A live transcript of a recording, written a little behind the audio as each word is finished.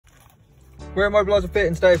We're at Immobiliser Fit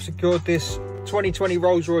and today have secured this 2020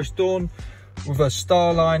 Rolls-Royce Dawn with a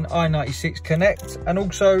Starline i96 Connect and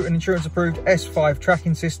also an insurance approved S5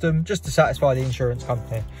 tracking system just to satisfy the insurance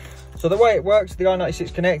company. So the way it works, the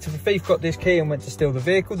i96 Connect, if a thief got this key and went to steal the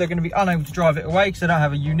vehicle, they're going to be unable to drive it away because they don't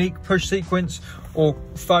have a unique push sequence or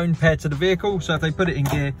phone paired to the vehicle. So if they put it in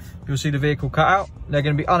gear, you'll see the vehicle cut out. They're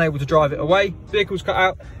going to be unable to drive it away. Vehicle's cut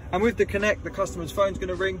out. And with the Connect, the customer's phone's going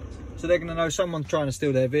to ring. So they're going to know someone's trying to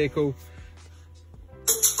steal their vehicle.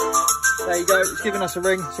 There you go, it's giving us a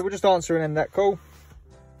ring. So we're just answering in that call.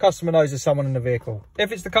 Customer knows there's someone in the vehicle.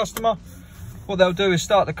 If it's the customer, what they'll do is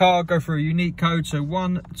start the car, go through a unique code. So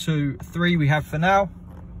 1, 2, 3 we have for now.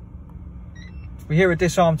 We hear a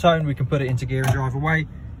disarm tone, we can put it into gear and drive away.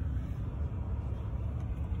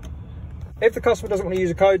 If the customer doesn't want to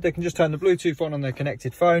use a code, they can just turn the Bluetooth on their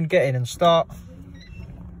connected phone, get in and start.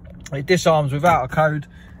 It disarms without a code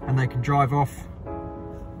and they can drive off.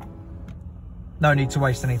 No need to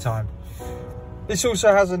waste any time. This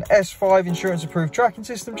also has an S5 insurance approved tracking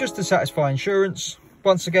system just to satisfy insurance.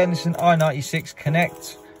 Once again, this is an i96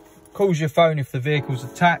 Connect. Calls your phone if the vehicle's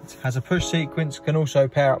attacked, has a push sequence, can also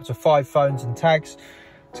pair up to 5 phones and tags.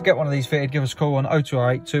 To get one of these fitted, give us a call on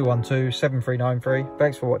 0208 212 7393.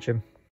 Thanks for watching.